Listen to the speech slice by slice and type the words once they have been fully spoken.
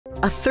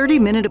A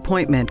 30-minute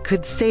appointment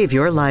could save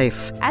your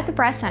life. At the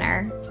Breast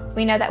Center,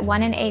 we know that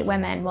 1 in 8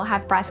 women will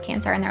have breast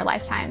cancer in their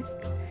lifetimes,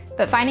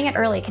 but finding it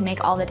early can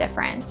make all the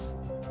difference.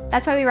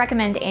 That's why we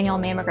recommend annual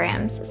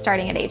mammograms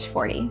starting at age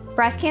 40.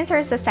 Breast cancer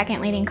is the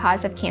second leading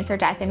cause of cancer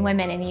death in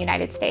women in the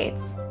United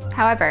States.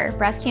 However,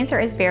 breast cancer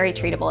is very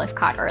treatable if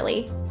caught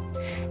early.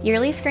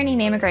 Yearly screening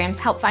mammograms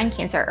help find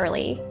cancer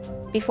early,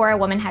 before a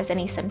woman has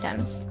any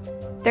symptoms.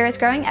 There is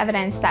growing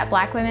evidence that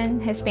Black women,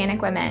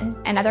 Hispanic women,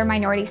 and other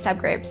minority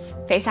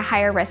subgroups face a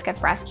higher risk of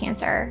breast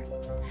cancer.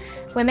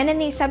 Women in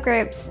these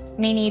subgroups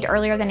may need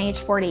earlier than age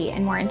 40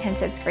 and more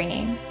intensive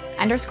screening,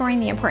 underscoring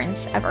the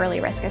importance of early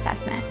risk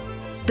assessment.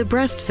 The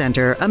Breast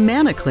Center, a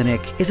Manna Clinic,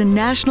 is a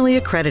nationally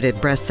accredited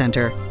breast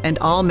center, and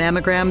all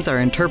mammograms are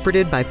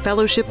interpreted by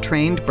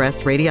fellowship-trained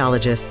breast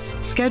radiologists.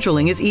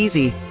 Scheduling is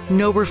easy.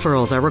 No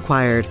referrals are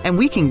required, and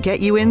we can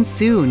get you in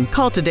soon.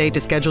 Call today to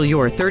schedule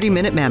your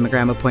 30-minute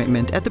mammogram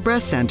appointment at the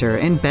Breast Center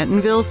in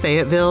Bentonville,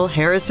 Fayetteville,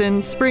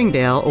 Harrison,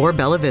 Springdale, or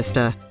Bella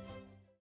Vista.